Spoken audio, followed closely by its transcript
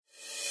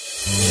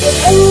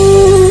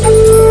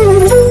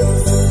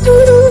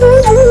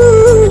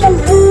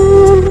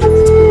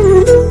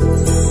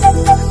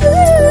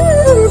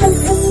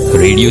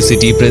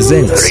City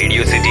presents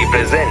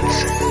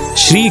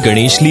Shri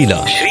Ganesh लीला।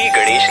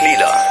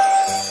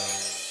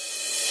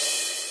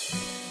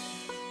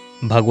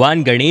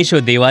 भगवान गणेश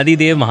और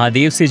देवादिदेव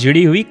महादेव से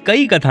जुड़ी हुई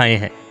कई कथाएं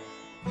हैं।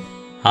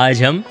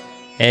 आज हम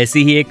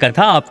ऐसी ही एक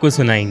कथा आपको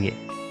सुनाएंगे।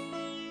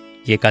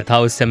 ये कथा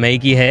उस समय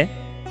की है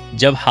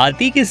जब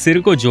हाथी के सिर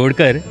को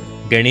जोड़कर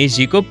गणेश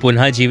जी को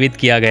पुनः जीवित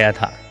किया गया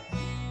था।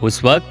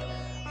 उस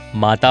वक्त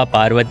माता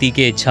पार्वती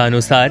के इच्छा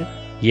अनुसार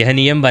यह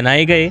नियम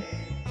बनाए गए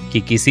कि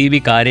किसी भी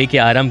कार्य के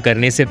आरंभ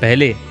करने से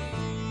पहले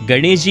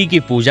गणेश जी की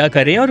पूजा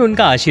करें और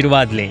उनका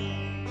आशीर्वाद लें।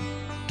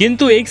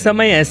 किंतु एक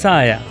समय ऐसा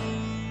आया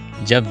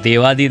जब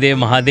देवादिदेव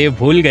महादेव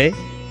भूल गए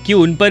कि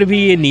उन पर भी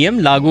ये नियम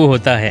लागू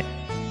होता है।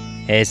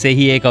 ऐसे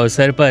ही एक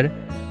अवसर पर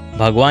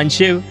भगवान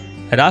शिव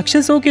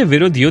राक्षसों के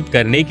विरुद्ध युद्ध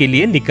करने के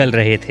लिए निकल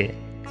रहे थे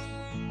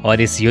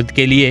और इस युद्ध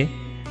के लिए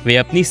वे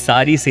अपनी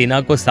सारी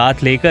सेना को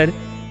साथ लेकर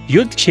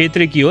युद्ध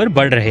क्षेत्र की ओर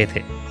बढ़ रहे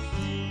थे।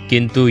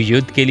 किंतु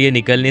युद्ध के लिए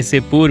निकलने से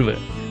पूर्व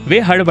वे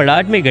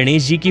हड़बड़ाहट में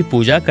गणेश जी की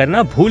पूजा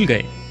करना भूल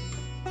गए।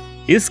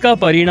 इसका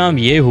परिणाम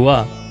यह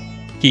हुआ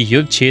कि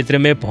युद्ध क्षेत्र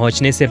में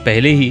पहुंचने से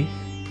पहले ही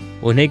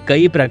उन्हें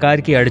कई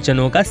प्रकार की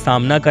अड़चनों का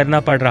सामना करना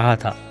पड़ रहा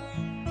था।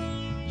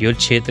 युद्ध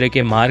क्षेत्र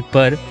के मार्ग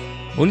पर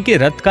उनके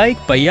रथ का एक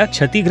पहिया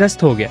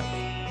क्षतिग्रस्त हो गया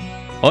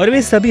और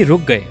वे सभी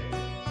रुक गए।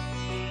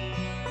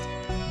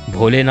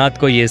 भोलेनाथ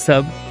को यह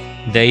सब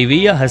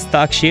दैवीय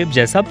हस्ताक्षेप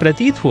जैसा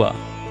प्रतीत हुआ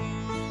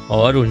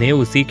और उन्हें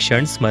उसी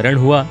क्षण स्मरण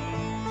हुआ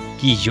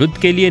कि युद्ध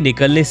के लिए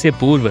निकलने से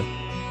पूर्व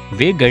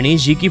वे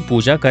गणेश जी की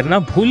पूजा करना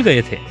भूल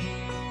गए थे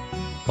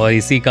और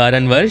इसी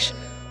कारणवश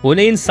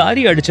उन्हें इन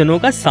सारी अड़चनों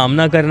का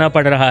सामना करना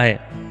पड़ रहा है।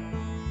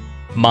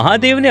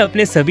 महादेव ने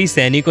अपने सभी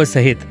सैनिकों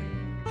सहित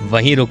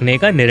वहीं रुकने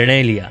का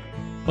निर्णय लिया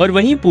और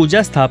वहीं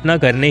पूजा स्थापना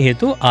करने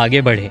हेतु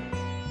आगे बढ़े।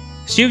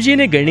 शिव जी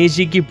ने गणेश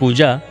जी की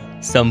पूजा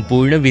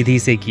संपूर्ण विधि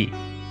से की।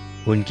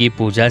 उनकी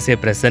पूजा से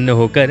प्रसन्न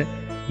होकर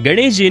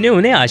गणेश जी ने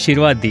उन्हें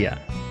आशीर्वाद दिया।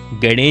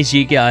 गणेश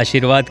जी के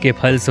आशीर्वाद के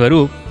फल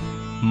स्वरूप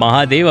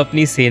महादेव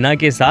अपनी सेना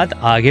के साथ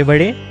आगे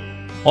बढ़े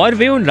और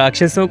वे उन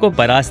राक्षसों को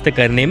परास्त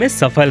करने में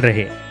सफल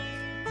रहे।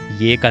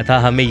 ये कथा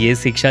हमें ये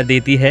शिक्षा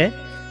देती है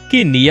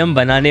कि नियम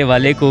बनाने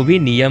वाले को भी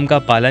नियम का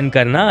पालन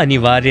करना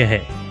अनिवार्य है।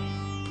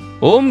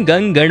 ओम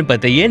गंग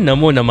गणपतये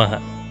नमो नमः।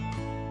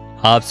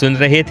 आप सुन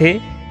रहे थे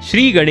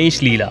Shri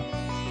Ganesh Leela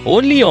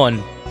only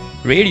on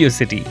Radio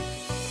City.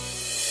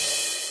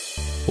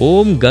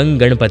 ओम गंग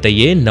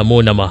गणपतये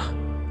नमो नमः।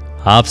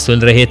 आप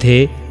सुन रहे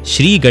थे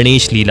Shri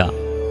Ganesh Leela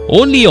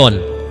only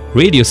on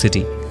Radio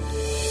city.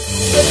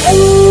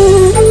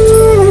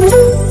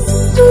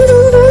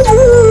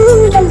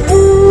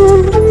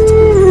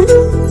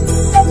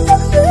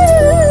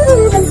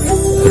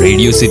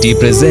 Radio city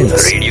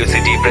presents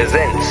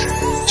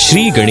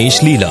Shri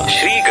Ganesh Leela.